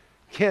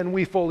can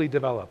we fully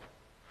develop.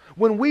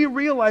 When we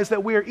realize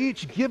that we are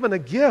each given a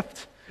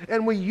gift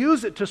and we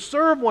use it to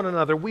serve one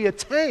another, we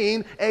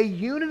attain a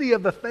unity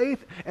of the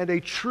faith and a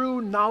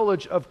true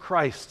knowledge of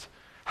Christ.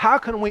 How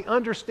can we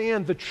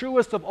understand the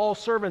truest of all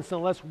servants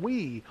unless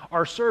we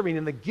are serving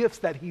in the gifts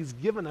that He's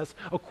given us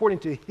according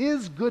to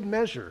His good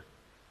measure?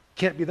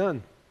 Can't be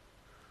done.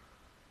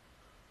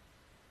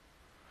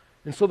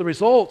 And so the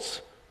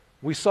results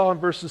we saw in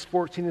verses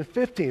 14 and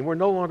 15, we're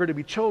no longer to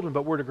be children,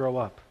 but we're to grow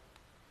up.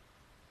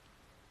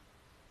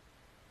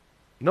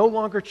 No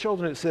longer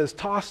children, it says,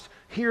 tossed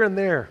here and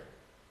there.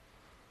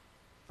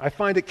 I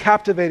find it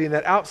captivating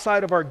that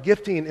outside of our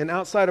gifting and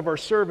outside of our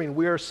serving,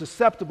 we are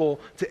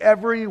susceptible to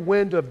every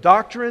wind of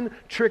doctrine,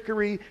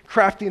 trickery,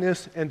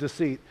 craftiness, and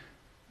deceit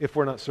if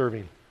we're not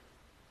serving.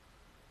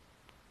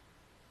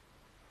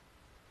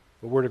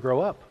 But we're to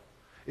grow up.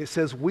 It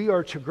says we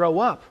are to grow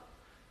up.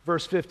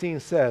 Verse 15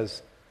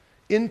 says,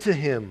 into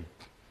Him,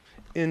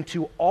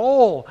 into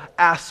all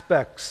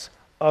aspects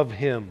of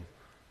Him.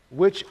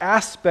 Which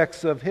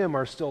aspects of Him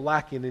are still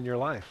lacking in your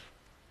life?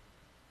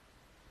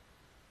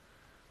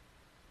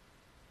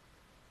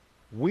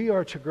 We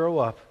are to grow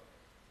up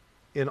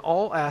in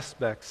all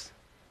aspects,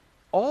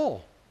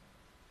 all,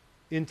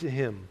 into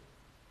Him.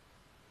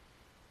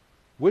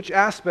 Which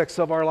aspects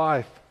of our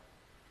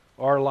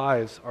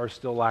lives are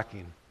still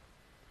lacking?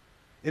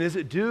 And is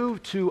it due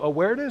to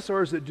awareness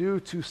or is it due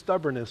to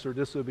stubbornness or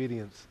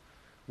disobedience?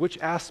 Which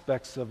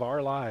aspects of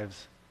our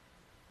lives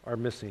are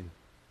missing,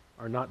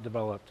 are not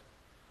developed?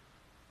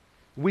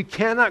 We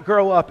cannot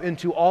grow up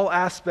into all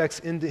aspects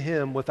into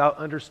Him without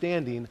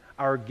understanding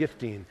our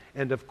gifting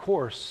and, of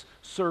course,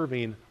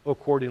 serving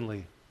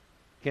accordingly.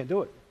 Can't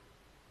do it.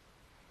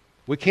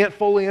 We can't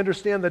fully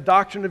understand the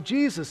doctrine of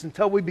Jesus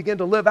until we begin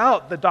to live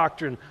out the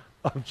doctrine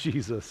of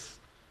Jesus.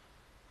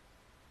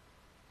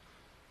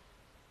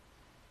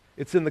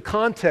 It's in the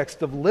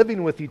context of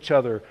living with each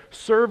other,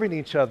 serving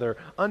each other,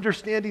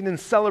 understanding and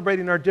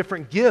celebrating our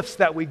different gifts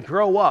that we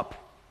grow up.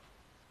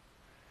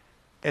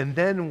 And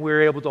then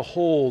we're able to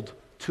hold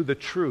to the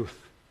truth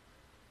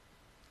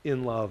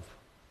in love.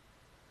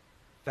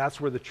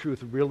 That's where the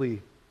truth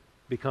really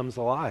becomes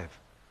alive.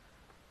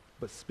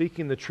 But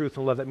speaking the truth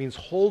in love, that means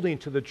holding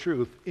to the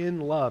truth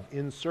in love,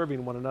 in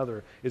serving one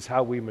another, is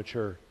how we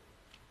mature.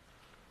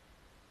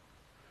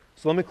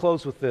 So let me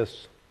close with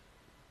this.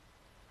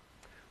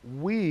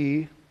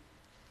 We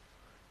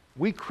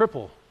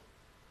cripple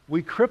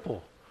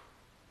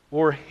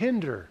or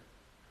hinder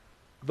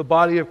the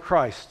body of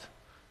Christ,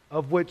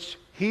 of which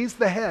He's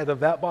the head of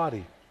that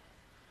body,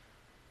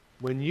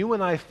 when you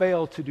and I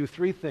fail to do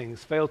three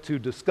things: fail to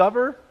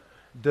discover,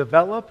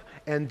 develop,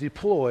 and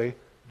deploy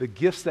the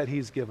gifts that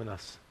He's given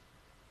us.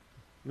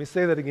 Let me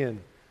say that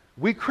again.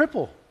 We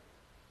cripple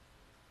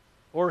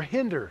or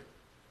hinder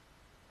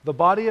the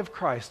body of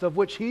Christ, of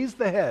which He's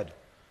the head,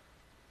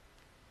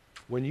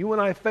 when you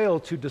and I fail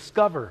to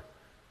discover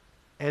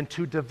and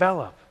to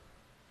develop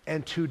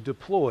and to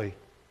deploy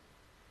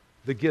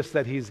the gifts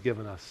that He's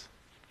given us.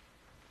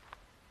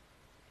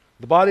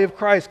 The body of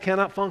Christ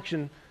cannot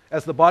function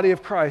as the body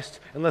of Christ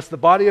unless the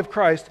body of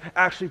Christ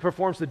actually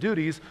performs the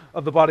duties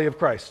of the body of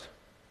Christ.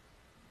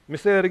 Let me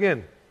say that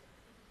again.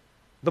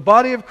 The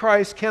body of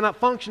Christ cannot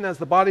function as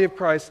the body of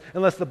Christ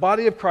unless the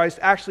body of Christ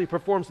actually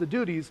performs the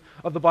duties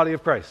of the body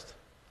of Christ.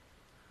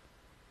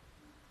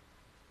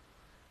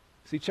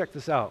 See, check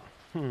this out.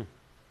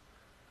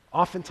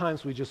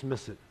 Oftentimes we just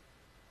miss it.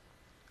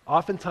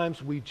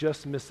 Oftentimes we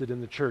just miss it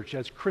in the church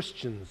as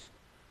Christians.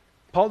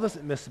 Paul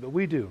doesn't miss it, but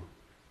we do.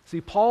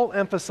 See, Paul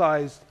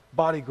emphasized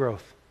body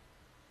growth.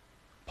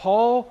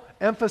 Paul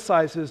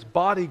emphasizes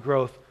body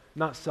growth,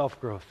 not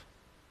self-growth.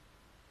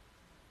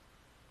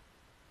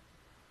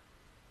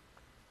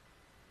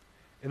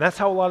 And that's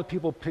how a lot of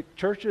people pick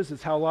churches.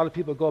 It's how a lot of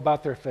people go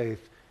about their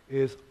faith,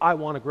 is I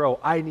want to grow.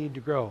 I need to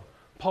grow.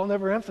 Paul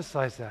never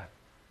emphasized that.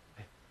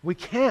 We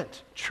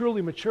can't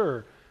truly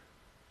mature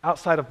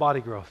outside of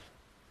body growth.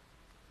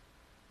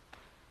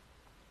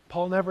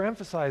 Paul never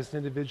emphasized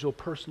individual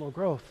personal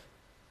growth.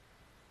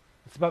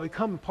 It's about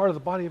becoming part of the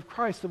body of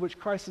Christ, of which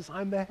Christ says,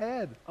 I'm the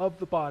head of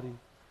the body.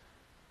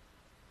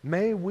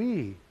 May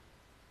we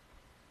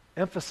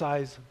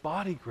emphasize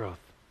body growth,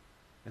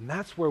 and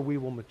that's where we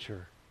will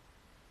mature.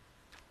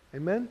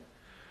 Amen?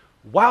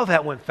 Wow,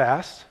 that went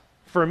fast,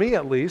 for me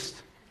at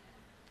least.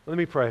 Let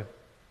me pray.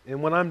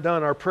 And when I'm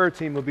done, our prayer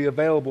team will be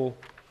available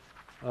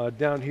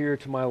down here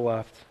to my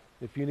left.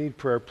 If you need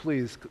prayer,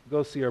 please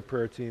go see our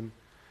prayer team.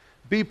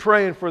 Be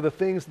praying for the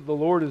things that the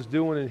Lord is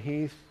doing in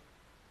Heath.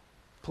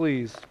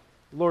 Please.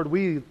 Lord,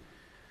 we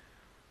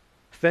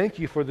thank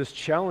You for this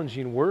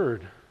challenging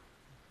word.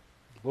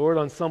 Lord,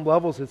 on some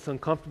levels it's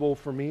uncomfortable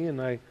for me,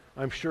 and I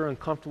I'm sure,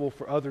 uncomfortable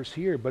for others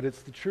here, but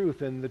it's the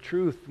truth. And the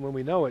truth, when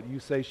we know it, you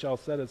say, shall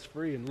set us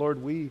free. And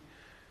Lord, we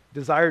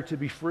desire to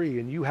be free,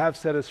 and you have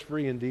set us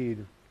free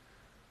indeed.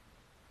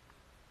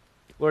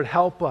 Lord,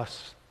 help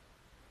us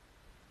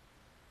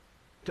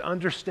to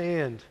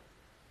understand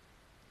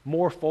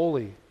more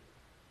fully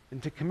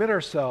and to commit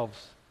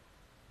ourselves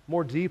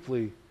more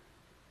deeply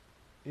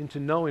into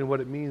knowing what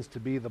it means to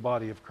be the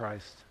body of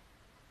Christ.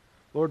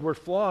 Lord, we're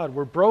flawed,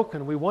 we're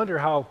broken, we wonder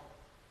how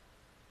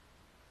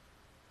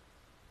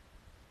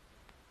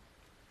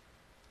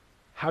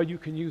you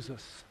can use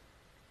us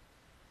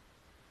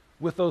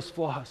with those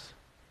flaws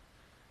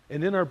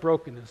and in our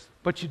brokenness.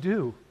 But you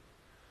do,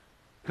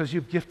 because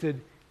you've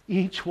gifted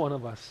each one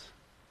of us.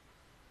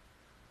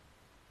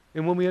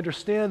 And when we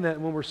understand that,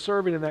 and when we're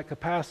serving in that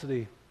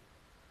capacity,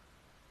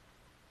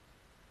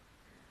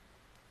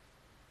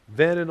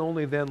 then and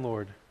only then,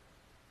 Lord,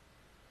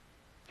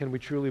 can we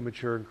truly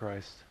mature in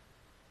Christ.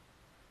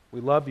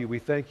 We love you. We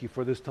thank you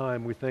for this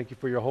time. We thank you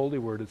for your holy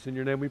word. It's in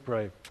your name we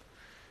pray.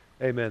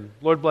 Amen.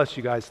 Lord bless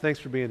you guys. Thanks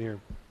for being here.